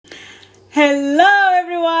Hello,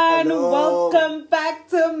 everyone. Hello. Welcome back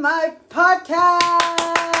to my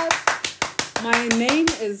podcast. My name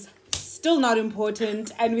is still not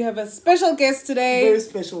important, and we have a special guest today. Very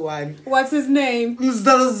special one. What's his name?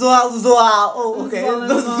 Mr. Zwal. Oh, okay. The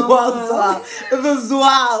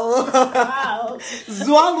Zwal. Wow.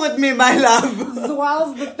 Zwal with me, my love.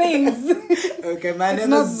 Zwal's the things. Okay, my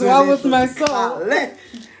name not is Zwal Zwal with my soul.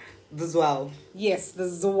 The Zwal. Yes, the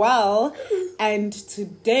Zwal. And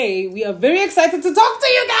today we are very excited to talk to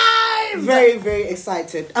you guys. Very, very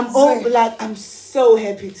excited. I'm so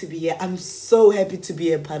happy to be here. I'm so happy to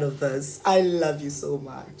be a part of this. I love you so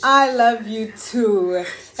much. I love you too.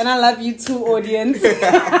 And I love you too, audience.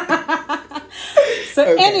 So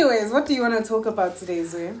Okay. anyways, what do you want to talk about today,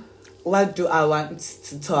 Zoe? What do I want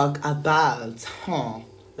to talk about?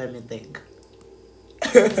 Let me think.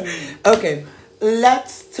 Okay.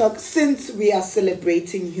 Let's talk, since we are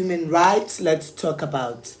celebrating human rights, let's talk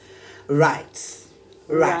about rights.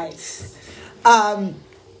 Rights.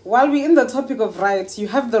 While we're in the topic of rights, you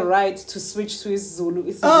have the right to switch to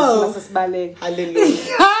isiZulu. Oh. Hallelujah.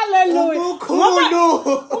 Hallelujah. Kodwa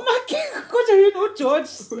yini uGeorge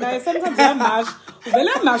naye sometimes uyamash.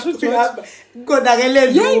 Uvela mash uGeorge.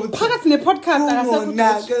 Konakele Yey lutho. phakathi nepodcast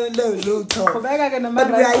Konakele lutho. Qhubeka ke nama But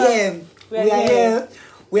we are rights. here. We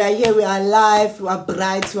are here. We are alive. We are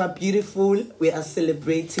bright. We are beautiful. We are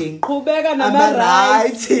celebrating. Qhubeka nama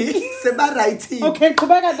rights. Seba righty. Okay,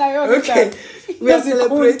 qhubeka nayo. Okay. We are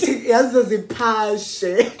celebrating.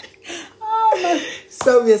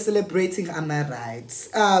 So we are celebrating our rights.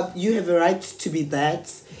 You have a right to be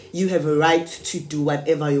that. You have a right to do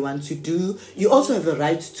whatever you want to do. You also have a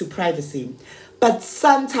right to privacy. But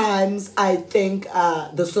sometimes I think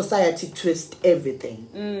the society twists everything.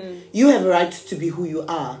 You have a right to be who you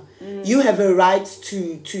are. You have a right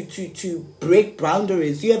to break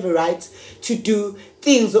boundaries. You have a right to do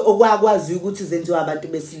things. We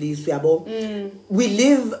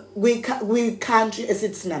country as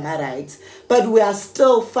it's not right, but we are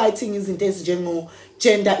still fighting in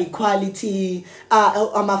gender equality,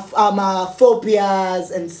 phobias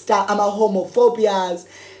and stuff, homophobias.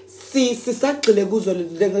 So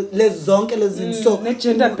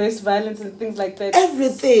Gender-based violence and things like that.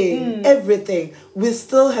 everything. We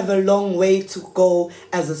still have a long way to go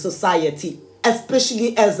as a society,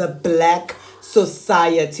 especially as a black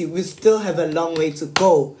society. We still have a long way to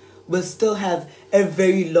go. We still have a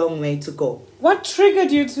very long way to go. What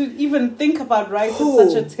triggered you to even think about rights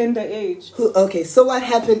at such a tender age? Okay, so what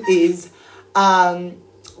happened is, I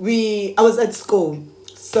was at school.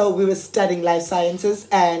 So we were studying life sciences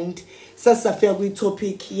and sasafika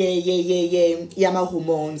topic yama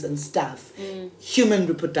hormones and stuff. Human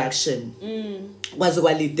reproduction.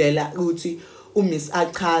 Wazokwalidela ukuthi uMiss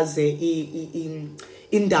achaze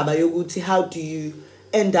indaba yokuthi how do you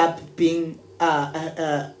end up being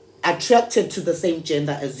attracted to the same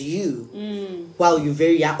gender as you while you're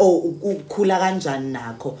very young. Ukhula kanjani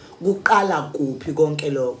nakho? Kuqala kuphi konke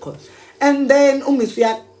lokho? And then uMiss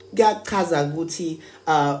kuyachaza ukuthi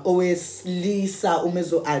owesilisa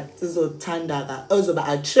umezothandaka ozoba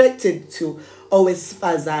attracted to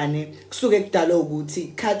owesifazane kusuke kudala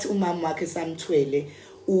ukuthi khathi umama wakhe samthwele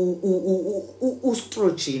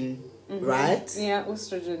estrogen, right? Yeah,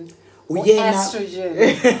 estrogen.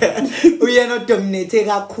 Estrogen. Uyena dominate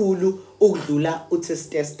kakhulu ukudlula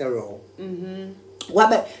utestosterone.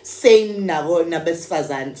 Waba same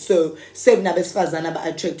nabesifazane, so same nabesifazane aba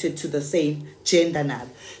attracted to the same gender nabo.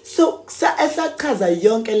 So esachaza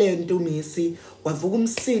yonke leyo ntomisi wavuka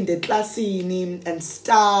umsindo eklasini and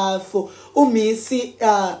stuff. Umisi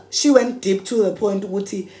she went deep to the point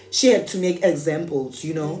ukuthi she had to make examples,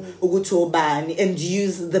 ukuthi obani, and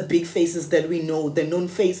use the big faces that we know, the known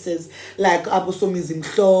faces like Abosomizi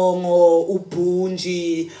Mhlongo,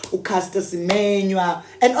 uBunji, uCaster Semenya,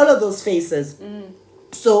 and all of those faces.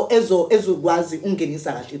 So ezokwazi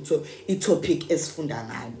ungenisa kahle itopic esifunda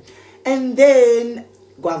ngayo. And then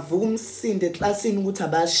kwavuka umsindo eklasini ukuthi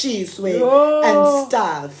abashiswe and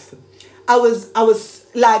stuff. I was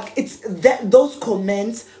like, it's that those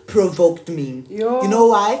comments provoked me. You know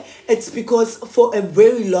why? It's because for a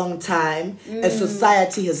very long time a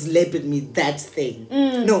society has labeled me that thing.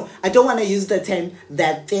 No, I don't want to use the term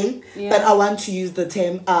that thing, but I want to use the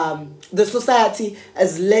term the society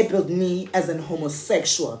has labeled me as an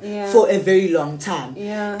homosexual for a very long time.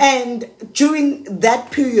 And during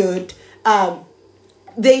that period,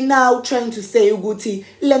 they now trying to say ukuthi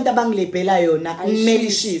lento abangilebhela yona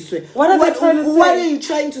melishiswe. What are they trying to say? What are you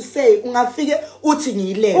trying to say? Ungafike uthi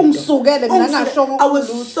ngiyilento. Ungisukele mina ngasho. I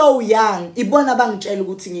was so young. Ibona bangitshela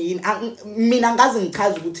ukuthi ngiyini. Mina ngazi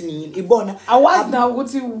ngichaza ukuthi ngiyini. Ibona. I was now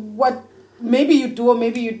ukuthi maybe you do or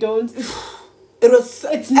maybe you don't.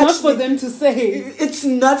 It's not actually, for them to say. It's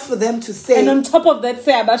not for them to say. And on top of that,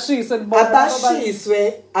 say abashiswe.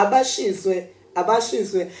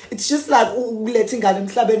 It's just like ulethe ingane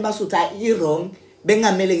emhlabeni masuthi wrong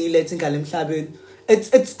bengamele ngilethe ingane emhlabeni.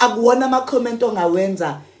 It's akuwona ama comment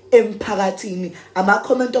ongawenza emphakathini, ama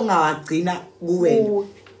comment ongawagcina kuwena.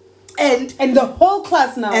 And the whole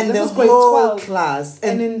class now. And this the is grade whole 12. class.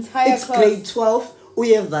 And an entire it's class. grade 12.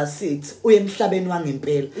 Uye varsity. Uye emhlabeni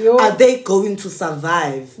wangempela. Are they going to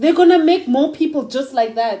survive? They're gonna make more people just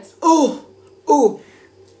like that.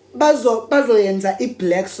 Bazoyenza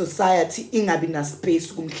i-black society ingabi na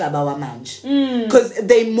space kumhlaba wamanje. Because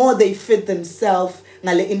they fit themselves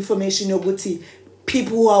ngale information yokuthi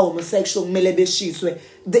people who are homosexual kumele beshiswe.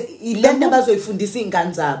 Ilento bazoyifundisa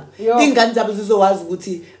ingane zabo. Ingane zabo zizowazi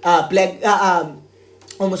ukuthi black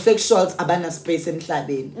homosexuals abana space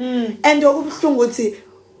emhlabeni. And okubuhlungu ukuthi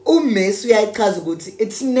uMessi uyayichaza ukuthi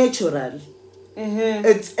it's natural.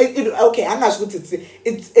 It's okay, angasho ukuthi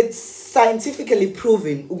it's scientifically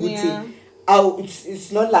proven ukuthi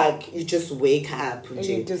it's not like you just wake up and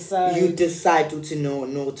you decide to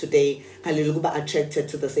no today hallelujah attracted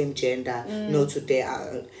to the same gender, no today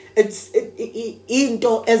it's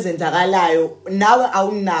into ezenzakalayo nawe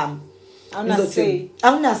awuna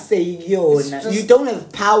say yona, you don't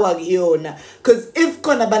have power yona, because if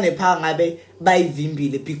khona bane power ngabe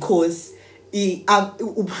bayivimbile because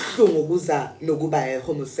ubhlungu kuza nokuba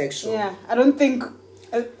homosexual. Yeah, I don't think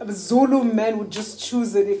a Zulu man would just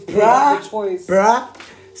choose it if they had the choice.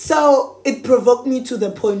 So it provoked me to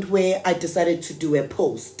the point where I decided to do a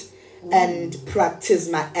post and practice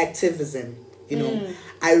my activism. You know,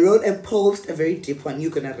 I wrote a post, a very deep one.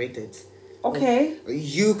 You're gonna read it. Okay.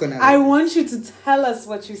 You're gonna. I want you to tell us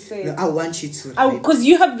what you say. No, I want you to. Because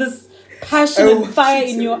you have this passion and fire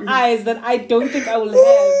in your eyes that I don't think I will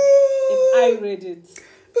have if I read it.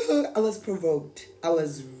 I was provoked. I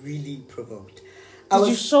was really provoked. Did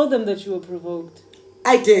you show them that you were provoked?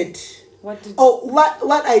 I did. What did?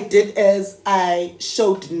 What I did is I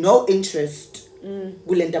showed no interest. Yeah.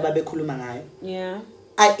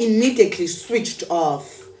 I immediately switched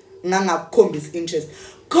off. Ngangakhombisa interest.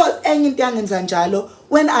 Cause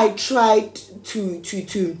when I tried to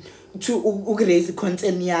raise the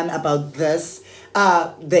concern about this,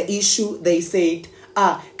 the issue, they said,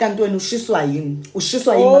 kanti wena ushiswa yini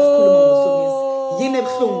masikhuluma yini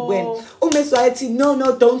ebuhlungu kwena uMessi wathi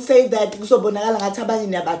no don't say that kuzobonakala ngathi abanye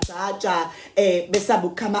niyabajaja besaba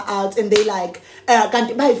ukukama out, and they like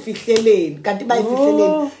kanti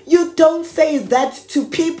bayifihleleni you don't say that to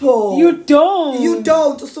people. You don't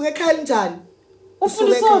usuke ekhaya kanjani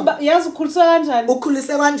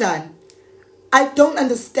ukhulisa kanjani. I don't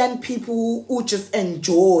understand people who just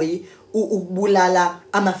enjoy ukubulala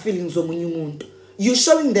ama feelings omunye umuntu. You're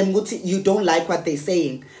showing them you don't like what they're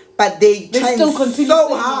saying, but they try so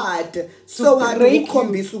hard to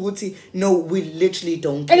no, we literally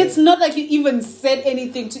don't care. And it's not like you even said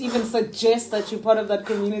anything to even suggest that you're part of that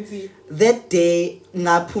community. That day,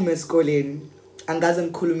 ngaphuma esikoleni, angaze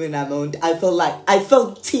ngikhulume namuntu, I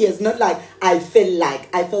felt tears, not like I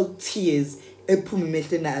felt tears ephuma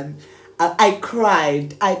emehlweni ami. I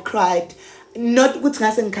cried. Not ukuthi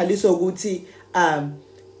ngase ngikhaliswa ukuthi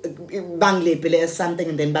bangilepele as something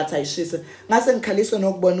and then bathi ayishisa. Ngase ngikhaliswa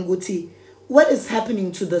nokubona ukuthi what is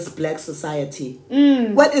happening to this black society?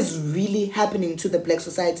 What is really happening to the black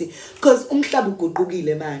society? Because umhlaba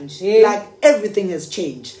uguqukile manje. Like everything has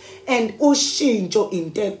changed. And ushintsho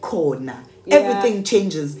into ekhona. Everything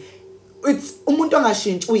changes. It's umuntu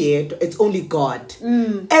angashintshi uyedwa, it's only God.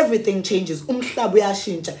 Everything changes. Umhlaba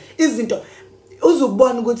uyashintsha. Izinto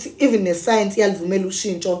uzubona ukuthi even nescience iyalivumela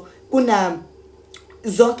ushintsho. Kuna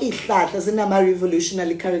zonke ihlahla zinama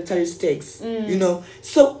revolutionary characteristics, you know.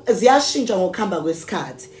 So ziyashintsha ngokuhamba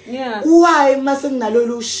kwesikhathi. Why mase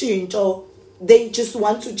kunalolu ushintsho? They just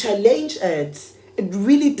want to challenge it. It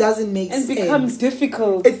really doesn't make sense. And becomes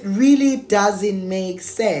difficult. It really doesn't make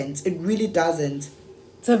sense. It really doesn't.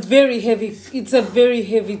 It's a very heavy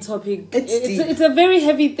topic. It's a very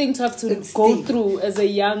heavy thing to have to go through as a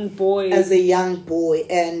young boy.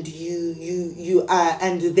 And you are,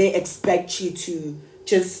 and they expect you to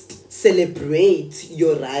just celebrate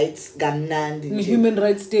your rights, Human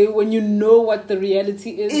Rights Day, when you know what the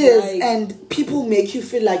reality is like. And people make you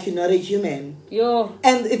feel like you're not a human.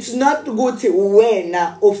 And it's not good to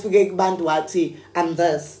wena ofike kubantu wathi I'm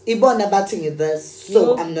this. Ibona bathi this,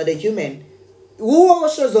 so I'm not a human.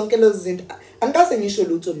 Ngafika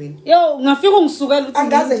ngisuka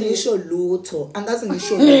lutho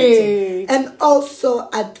and also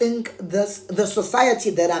I think the society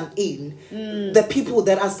that I'm in, the people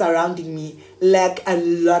that are surrounding me, lack a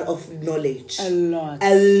lot of knowledge. A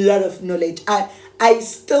lot of knowledge. I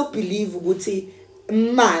still believe ukuthi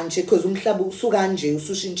manje because umhlaba usuka nje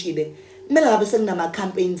usushintshile. Kumele ngabe sekunama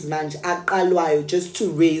campaigns manje aqalwayo just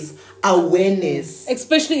to raise awareness,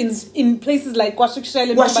 especially in places like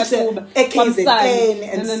KwaShikushele,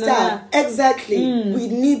 KZN and stuff. Exactly. We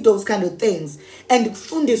need those kind of things. And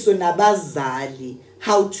kufundiswe nabazali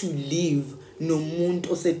how to live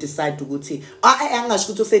nomuntu ose decide ukuthi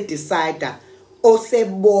angasho ukuthi ose decide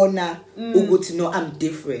osebona ukuthi no, I'm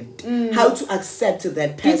different. How to accept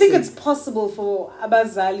that person. Do you think it's possible for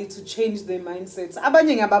abazali to change their mindsets?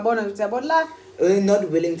 Abanye ngiyababona ukuthi yabona not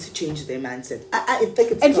willing to change their mindset. I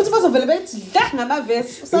think it's and futhi bazovela bethi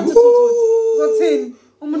ngamavesi usathi uzothini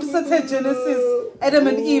umuntu sethe Genesis Adam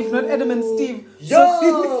and Eve, not Adam and Steve.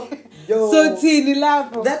 So thini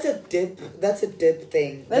lapho. That's a deep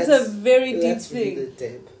thing. That's a very deep thing. Really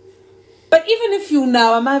deep. But even if you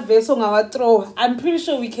now amavesi ongawathrow, I'm pretty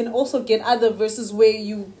sure we can also get other verses where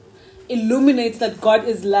you illuminate that God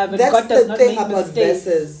is love and that's God does not make mistakes.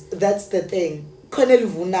 Verses. That's the thing. Khona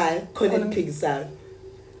elivunayo, khona eliphikisayo.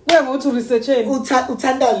 Uyago to research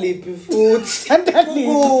uthanda liphi futhi. Uthanda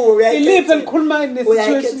liphi? Iliphi elikhuluma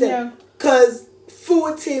nesituation yakho? Because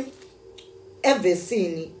futhi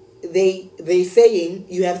evesini they saying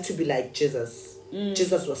you have to be like Jesus.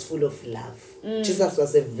 Jesus was full of love. Jesus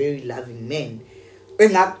was a very loving man.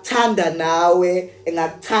 Engakuthanda nawe.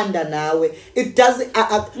 It doesn't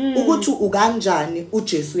ukuthi ukanjani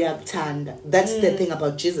uJesu uyakuthanda. That's the thing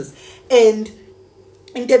about Jesus. And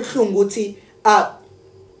into ebuhlungu ukuthi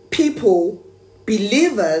people,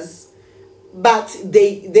 believers, but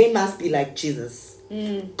they must be like Jesus.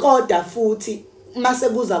 Kodwa futhi mase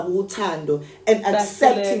kuza kuthando and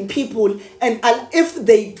accepting people, and if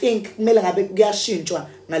they think kumele ngabe kuyashintshwa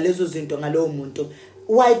ngalezo zinto ngalowo muntu,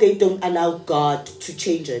 why they don't allow God to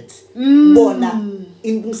change it? Bona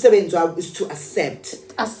umsebenzi wabo is to accept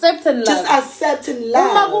and love. Just accept and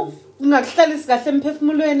love. Ungakuhlalisi kahle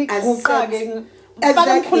emphefumulweni guqake.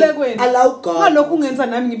 Exactly. Allow God. Ngalokho ungenza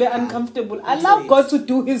nami ngibe uncomfortable. Allow God to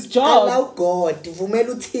do his job. Allow God. Vumela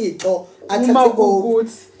uThixo athathe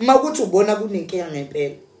ukuthi makuthi ubona kunenkinga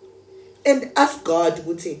ngempela. And ask God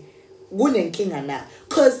ukuthi kunenkinga na,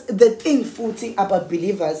 because the thing futhi about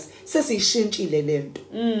believers sesishintshile lento.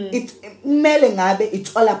 It mele ngabe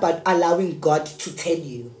it's all about allowing God to tell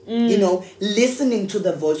you. You know, listening to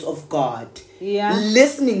the voice of God. Yeah.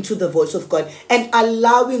 Listening to the voice of God and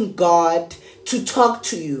allowing God to talk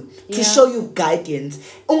to you, to show you guidance.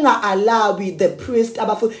 Unga alawi the priest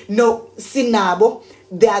no sinabo,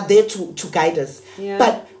 they are there to guide us.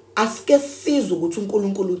 But aske sizwe ukuthi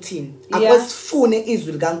uNkulunkulu uthini. Akwesifune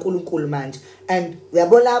izwi likaNkulunkulu manje. And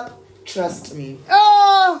uyabona, trust me.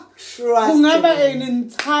 Trust me. An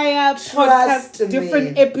entire podcast,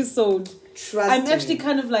 different episode. I'm actually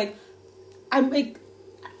kind of like,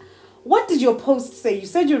 what did your post say? You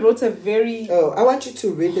said you wrote a very I want you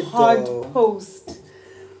to read it hard post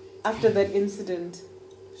after that incident.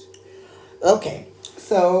 Okay.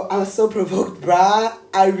 So I was so provoked, bruh.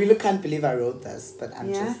 I really can't believe I wrote this, but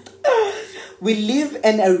I'm just... We live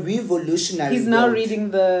in a revolutionary He's now reading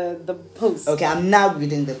the post. Okay, I'm now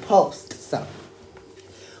reading the post. So,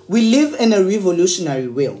 we live in a revolutionary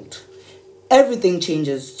world. Everything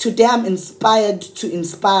changes. Today I'm inspired to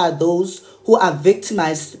inspire those who are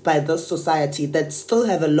victimized by this society that still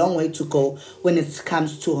have a long way to go when it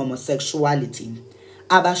comes to homosexuality.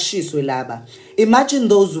 Abashiswe laba. Imagine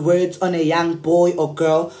those words on a young boy or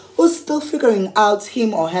girl who's still figuring out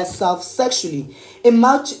him or herself sexually.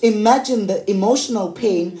 Imagine the emotional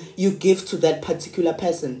pain you give to that particular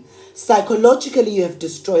person. Psychologically, you have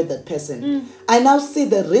destroyed that person. I now see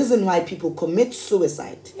the reason why people commit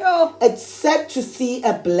suicide. It's sad to see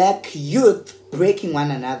a black youth breaking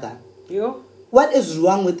one another. What is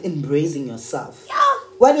wrong with embracing yourself?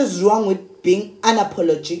 What is wrong with being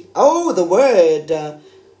unapologetic? Oh, the word.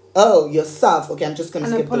 Yourself. Okay, I'm just going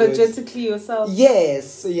to skip the words. Unapologetically yourself.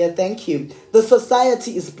 Yes. Yeah, thank you. The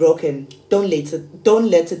society is broken. Don't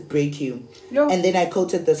let it break you. And then I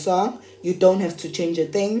quoted the song, you don't have to change a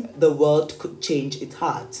thing. The world could change its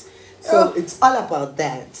heart. So it's all about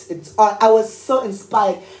that. I was so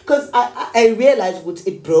inspired because I realized what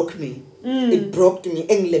it broke me. It broke me.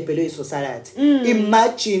 Engilebhele society.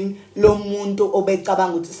 Imagine lo muntu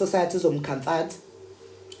obecabanga ukuthi society izomcomfort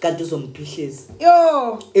kanti uzomphihlisa.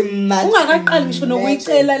 Ungakaqali ngisho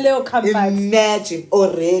nokuyicela leyo comfort. Imagine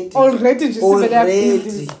already nje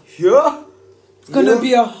sibele it's gonna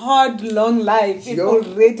be a hard long life if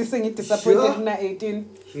already sengidisappointed na 18.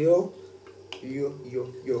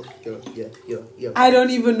 I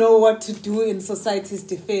don't even know what to do in society's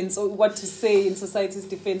defense or what to say in society's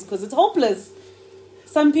defense because it's hopeless.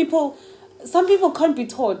 Some people can't be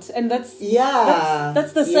taught, and that's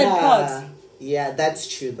the sad part. Yeah, that's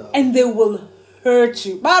true though. And they will hurt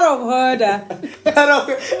you. They will hurt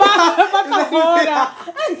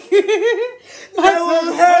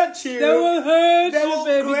you. They will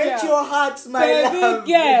break your heart, my love.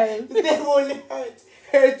 Girl. They will hurt you.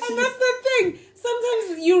 And that's the thing.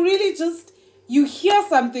 Sometimes you really you hear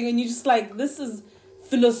something and you just like, this is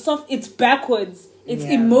philosophical. It's backwards. It's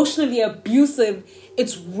emotionally abusive.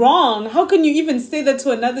 It's wrong. How can you even say that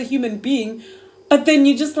to another human being? But then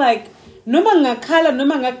you just like, noma ngakhala,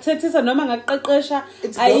 noma ngakuthethisa, noma ngaqeqesha,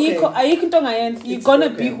 ayikho into ongayenza. You're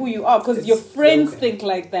gonna be who you are because your friends think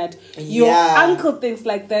like that. Your uncle thinks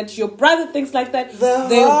like that. Your brother thinks like that.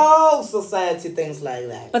 The whole society thinks like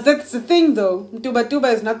that. But that's the thing though. Tuba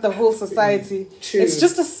is not the whole society. True. It's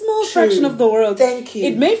just a small fraction of the world. Thank you.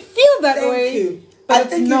 It may feel that way. I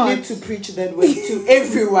think you need to preach that way to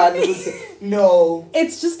everyone. No.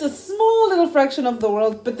 It's just a small little fraction of the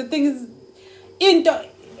world. But the thing is,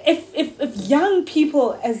 if young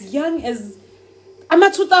people as young as I'm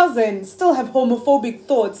at 2000 still have homophobic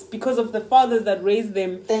thoughts because of the fathers that raised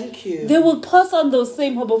them. Thank you. They will pass on those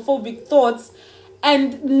same homophobic thoughts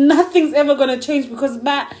and nothing's ever going to change because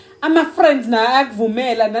I'm a friend now.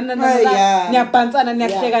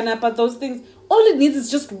 But those things, all it needs is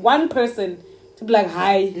just one person to be like,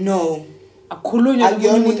 hi. No. You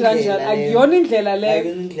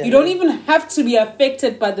don't even have to be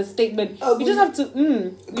affected by the statement. You just have to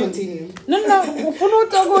continue. No.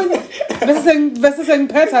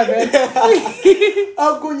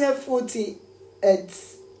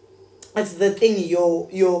 It's the thing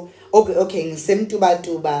you're okay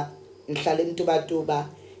ngisemtubatuba ngihlala emtubatuba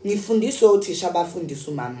ngifundisa othisha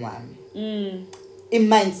abafundisa umama wami.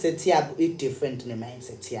 I-mindset yabo is different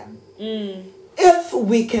ne-mindset yami. If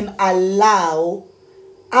we can allow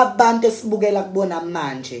abantu esibukela kubona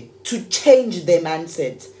manje to change their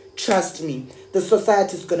mindset, trust me, the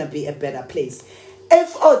society is going to be a better place.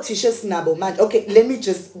 If othisha sinabo manje, okay, let me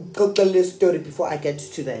just go tell this story before I get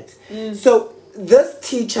to that. So this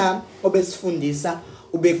teacher obesifundisa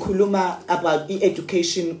ubekhuluma about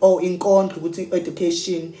education or inkondlo ukuthi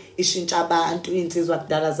education ishintsha abantu insizwa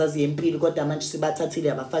kudala zazi yempilo kodwa manje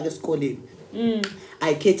sibathathile abafaka esikoleni.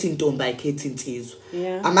 Ayikhethi intombi ayikhethi insizwa.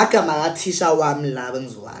 Amagama athisha wami la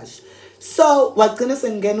bengiziwasho. So wagcina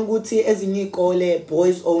sengena ukuthi ezinye izikole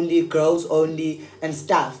boys only, girls only and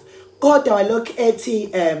stuff. Kodwa walokho ethi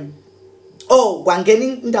kwangena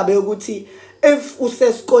indaba yokuthi if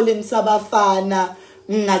usesikoleni sabafana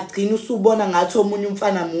ngagcina usubona ngathi omunye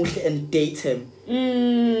umfana muhle and date him.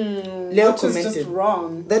 Which is just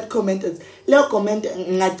wrong. That comment is Leo comment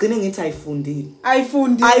ngagcina ngithi ayifundile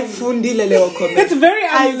Leo comment. It's very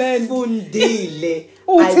unlearned. Ayifundile.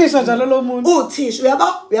 Uthisha njalo lo muntu. Uthisha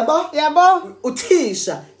uyabo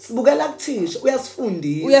uthisha sibukela kuthisha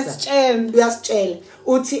uyasifundisa uyasitshela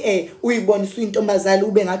uthi uyibonisa intombazana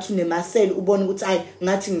ube ngathi unemaseli ubone ukuthi ayi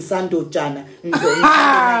ngathi ngisandojana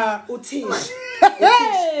ngizomthanda uthisha.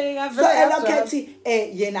 So elokethi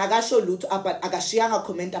yena akasho lutho akashiyanga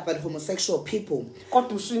comment about homosexual people.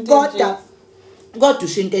 Kodwa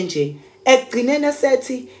usho into nje ekugcineni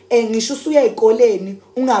esethi ngisho usuya ezikoleni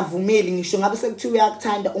ungavumeli ngisho ngabe sekuthiwa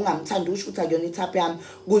uyakuthanda ungamthanda usho ukuthi akuyona ithaphu yami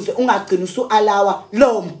kuze ungagcina usu-alawa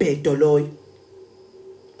lo mbhedo loyo.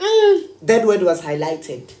 That word was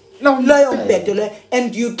highlighted. Loyo mbhedo loyo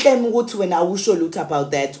and you claim ukuthi wena awusho lutho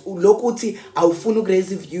about that lokuthi awufuna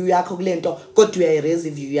ukuraise view yakho kulento kodwa uyayiraise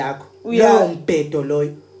view yakho loyo mbhedo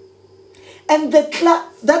loyo. And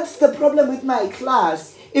that's the problem with my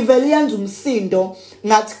class. Ivele yenza umsindo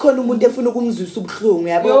ngathi khona umuntu efuna ukumzwisa ubuhlungu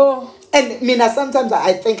yabo. And mina sometimes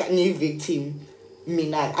I think ngiyi-victim.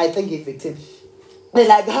 I think ngiyi-victim. They're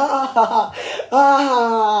like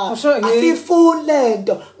asifuni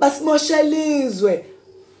lento basimoshela izwe.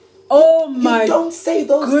 Oh my! You don't say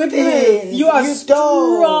those goodness. things. You are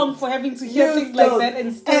strong for having to hear things like that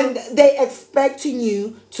and they're expecting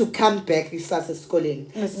you to come back isasa esikoleni.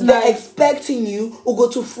 They're expecting you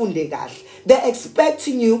ukuthi ufunde kahle. They're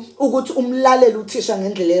expecting you ukuthi umlalele uthisha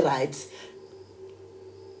ngendlela right.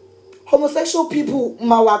 Homosexual people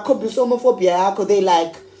mawakhombisa homophobia yakho they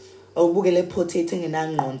like awubukele potato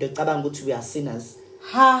ngenangqondo ecabanga ukuthi we are sinners.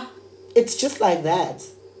 It's just like that.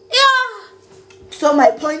 So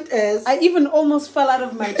my point is, I even almost fell out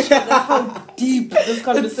of my chair. That's how deep this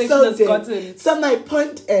conversation has gotten. So my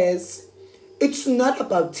point is, it's not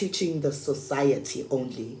about teaching the society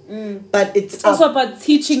only, but it's also about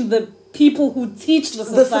teaching the people who teach the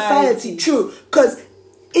society. True, because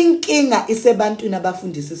inkinga isebantwini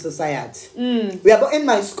abafundisa society. We are in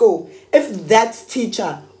my school. If that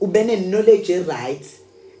teacher ubene knowledge right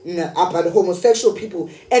about homosexual people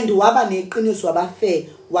and waba neqiniso waba fair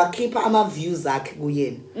wakhipha ama views akhe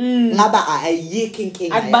kuyena ngaba ayikho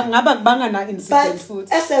inkinga ngaba kubanga na incident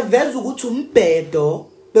futhi eseveza ukuthi umbhedo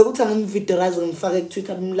bekuthi ngimvidorize ngifake ku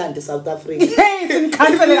Twitter umlande South Africa yes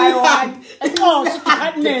ngikhansele ayiwani exosha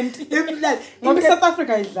department ngoba South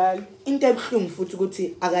Africa idlala into ebhlungu futhi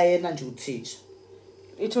ukuthi akayena nje uteacher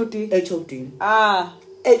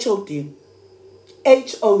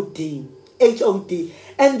HOD.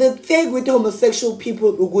 And the thing with homosexual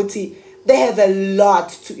people, Uguti, they have a lot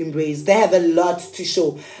to embrace. They have a lot to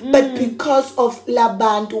show. But because of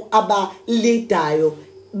labantu aba lidayo,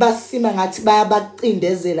 basima ngathi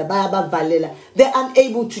bayabaqindezela, bayabavalela, they're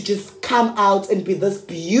unable to just come out and be this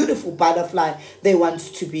beautiful butterfly they want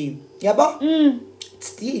to be. Yabo?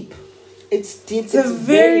 It's deep. It's deep. It's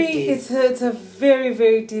very deep. It's a very,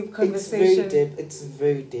 very deep conversation. It's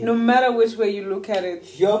very deep. No matter which way you look at it.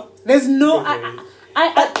 Yeah. There's no...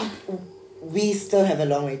 we still have a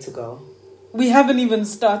long way to go. We haven't even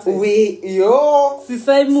started. But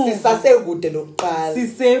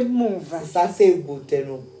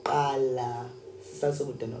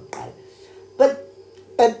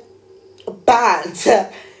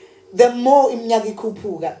the more iminyaka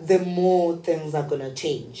ikhuphuka, the more things are gonna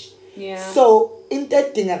change. Yeah. So in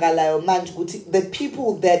that dingakalayo manje ukuthi the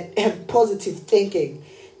people that have positive thinking,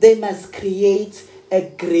 they must create a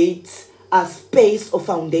great space or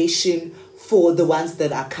foundation for the ones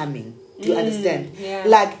that are coming. Do you understand? Yeah.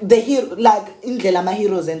 Like indlela ma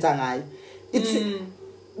heroes enza ngayo. It's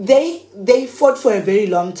they fought for a very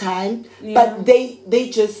long time, but they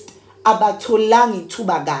just abatholangi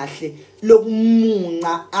ithuba kahle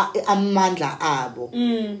lokumunca amandla abo.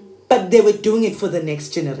 But they were doing it for the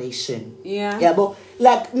next generation. Yeah. But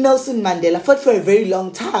like Nelson Mandela fought for a very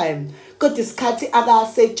long time. Kodwa isikhathi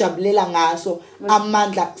akasejabulela ngaso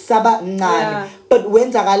amandla saba ncane. But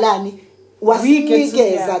wenzakalani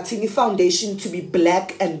wasinikeza thina foundation to be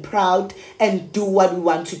black and proud and do what we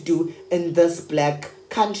want to do in this black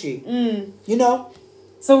country. You know?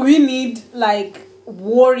 So we need like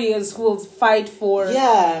warriors who will fight for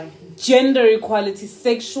gender equality,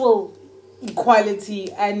 sexual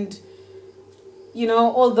equality, and you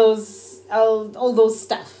know all those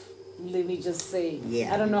stuff. Let me just say,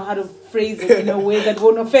 I don't know how to phrase it in a way that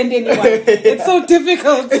won't offend anyone. It's so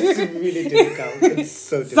difficult. It's really difficult. It's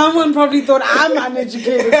so difficult. Someone probably thought I'm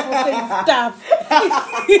uneducated for saying stuff.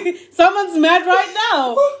 Someone's mad right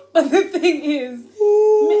now. But the thing is,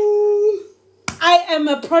 I am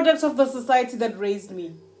a product of the society that raised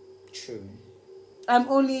me. True. I'm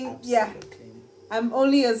only I'm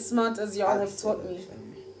only as smart as y'all have taught me.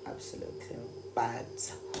 Absolutely.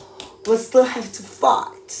 But we still have to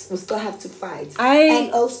fight.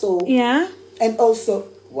 And also,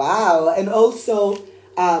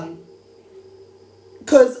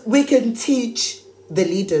 because we can teach the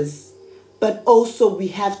leaders, but also we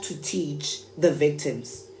have to teach the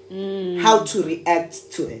victims how to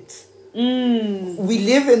react to it. We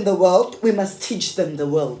live in the world, we must teach them the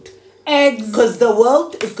world. Because the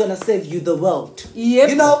world is going to serve you the world. Yep.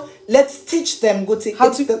 You know, let's teach them how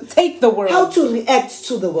to take the world. How to react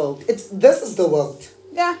to the world. This is the world.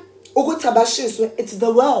 Yeah. It's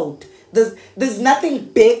the world. There's nothing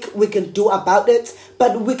big we can do about it,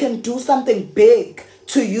 but we can do something big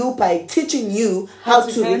to you by teaching you how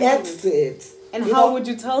to react to it. And how would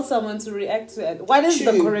you tell someone to react to it? What is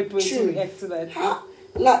the correct way to react to that?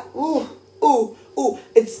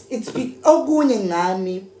 It's okunye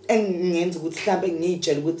ngami engenza ukuthi mhlambe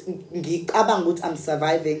ngijele ukuthi ngicabanga ukuthi I'm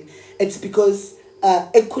surviving. It's because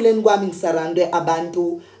ekukhuleni kwami ngisarandwe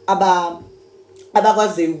abantu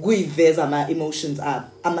abakwazi ukuyiveza ama emotions abo,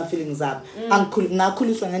 ama feelings abo.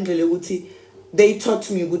 Ngakhuliswa ngendlela ukuthi they taught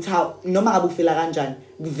me ukuthi how noma ngabe ufela kanjani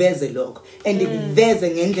kuveze lokho and kuveze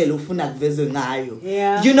ngendlela ufuna kuvezwe ngayo.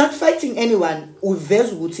 You're not fighting anyone,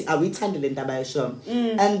 uveze ukuthi awuyithandi le ndaba yeshona.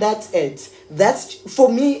 And that's it. That's for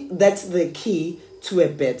me, that's the key to a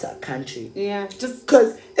better country. Yeah, just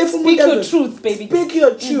because if speak your truth, baby. Speak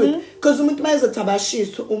your truth. Because umuntu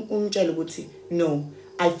mayezothabashisa umtshela ukuthi no,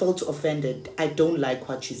 I felt offended. I don't like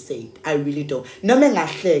what you said. I really don't. Noma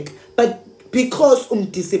ngahleka, but because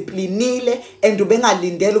disciplinile and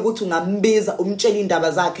ubengalindele ukuthi ungambiza umtshela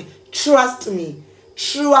indaba zakhe, trust me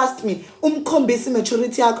umkhombisa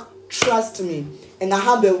maturity yakho, trust me,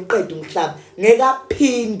 engahambe uqeda umhlaba ngeke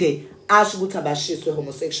aphinde asho ukuthi abashiswe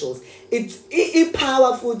homosexuals. It's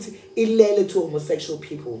power futhi ilele to homosexual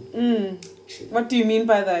people. What do you mean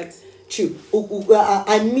by that? True.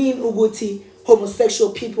 I mean ukuthi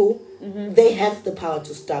homosexual people, they have the power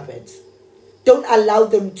to stop it. Don't allow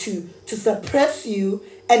them to suppress you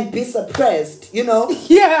and be suppressed, you know?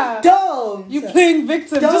 Yeah. Don't. You playing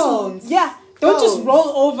victim. Don't. Don't just roll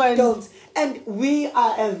over and... Don't. And we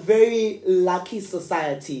are a very lucky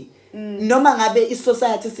society. Noma ngabe is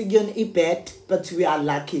society sigyon I bad, but we are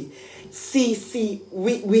lucky. See,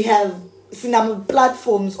 we have sinama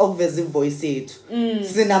platforms of the voice it.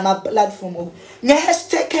 Sinama platform of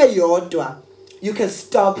hashtag eyodwa. You can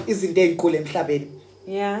stop izinto ezinkulu emhlabeni.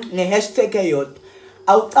 Yeah. Hashtag eyodwa.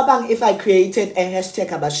 Awucabanga if I created a hashtag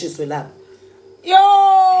abashiswe lab. Yo!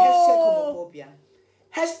 Hashtag homophobia.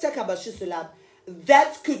 Hashtag abashiswe lab.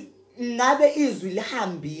 That could ngabe izwi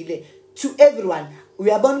lihambile to everyone.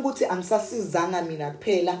 Uyabona ukuthi angisasizanga mina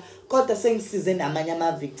kuphela kodwa sengisize namanye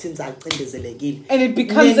ama victims acindezelekile. And it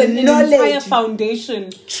becomes an entire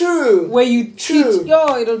foundation. True. Where you teach.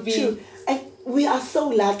 Yo, it'll be... True. And we are so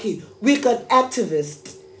lucky. We got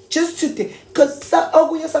activists. Just today. Because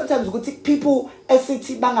sometimes people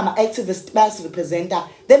SCT bangama activists bas representer,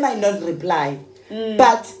 they might not reply.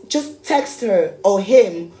 But just text her or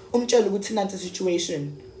him, umtshela ukuthi nansi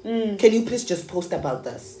situation. Can you please just post about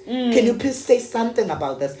this? Can you please say something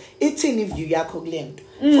about this? Ithini view yakho kulento.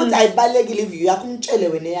 Futhi ayibalekile view yakho umtshele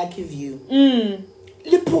wena yakhe view.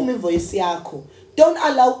 Liphume voice yakho. Don't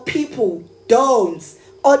allow people,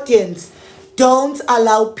 audience, don't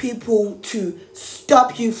allow people to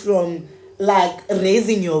stop you from like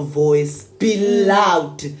raising your voice. Be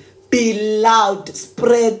loud.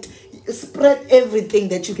 Spread everything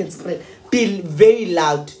that you can spread. Be very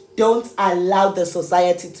loud. Don't allow the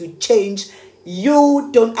society to change you.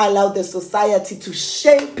 Don't allow the society to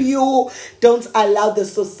shape you. Don't allow the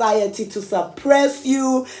society to suppress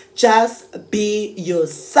you. Just be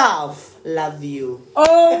yourself. Love you.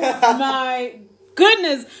 Oh my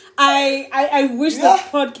goodness. I wish this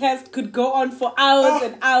podcast could go on for hours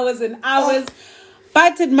and hours and hours.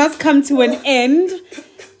 But it must come to an end.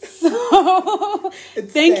 So,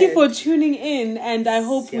 thank you for tuning in, and I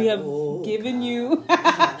hope we have given you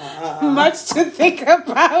much to think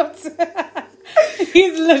about.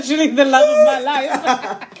 He's literally the love of my life.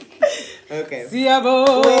 Okay.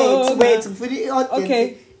 Siabo. Wait. For the audience,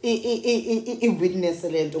 okay. I witness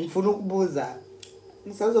lento ngifuna ukubuza.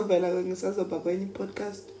 Ngisazobha kwenye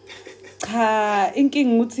podcast. Cha,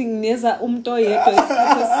 inkinga ukuthi ngineza umuntu oyedwa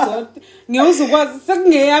isikhathi esisodwa. Ngiyuzukwazi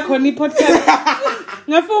sekungeyakho ni podcast.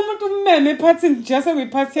 Ngafuna umuntu ummeme ephathini nje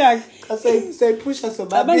sekuyiphathi yakhe. Say push us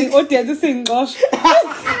about. Abangi audience singixosha.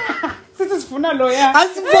 Sithi sifuna lawyer.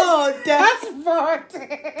 Asivote.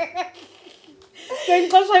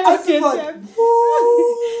 Sengixosha audience.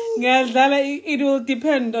 Ngiyadlala, it will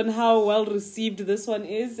depend on how well received this one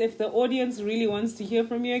is. If the audience really wants to hear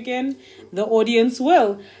from you again, the audience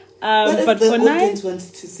will. But the for now, audience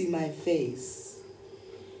wants to see my face.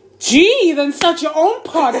 Gee, then start your own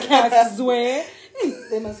podcast, Zwe.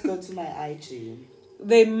 They must go to my IG.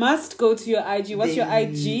 They must go to your IG. What's your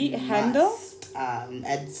IG handle?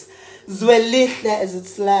 At Zwelihle, is it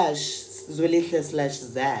slash?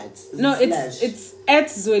 Zwelihle/Z. No, it's at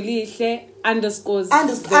Zwelihle _Z.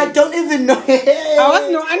 I don't even know. I was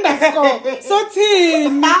no underscore. So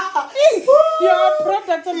teen. You're a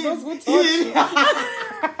product of those who taught you.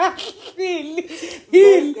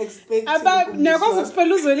 Heal. About now, go spell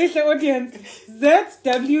Zwelihle audience.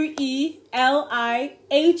 ZWELIHLE_Z.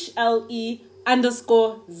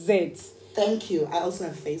 Thank you. I also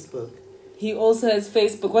have Facebook. He also has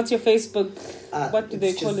Facebook. What's your Facebook? What do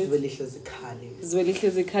they call it? Zwelihle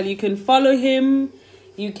Zikhali. You can follow him.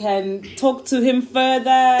 You can talk to him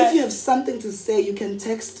further. If you have something to say, you can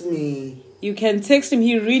text me. You can text him.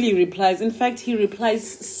 He really replies. In fact, he replies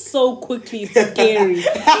so quickly. It's scary.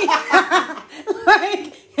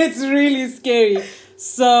 Like, it's really scary.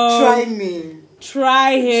 So try me.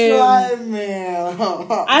 Try him. Try me.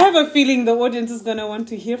 I have a feeling the audience is going to want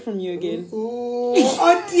to hear from you again.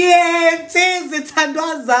 Audience,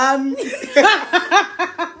 ithandwa zami.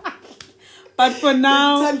 But for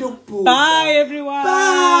now, bye everyone.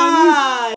 Bye.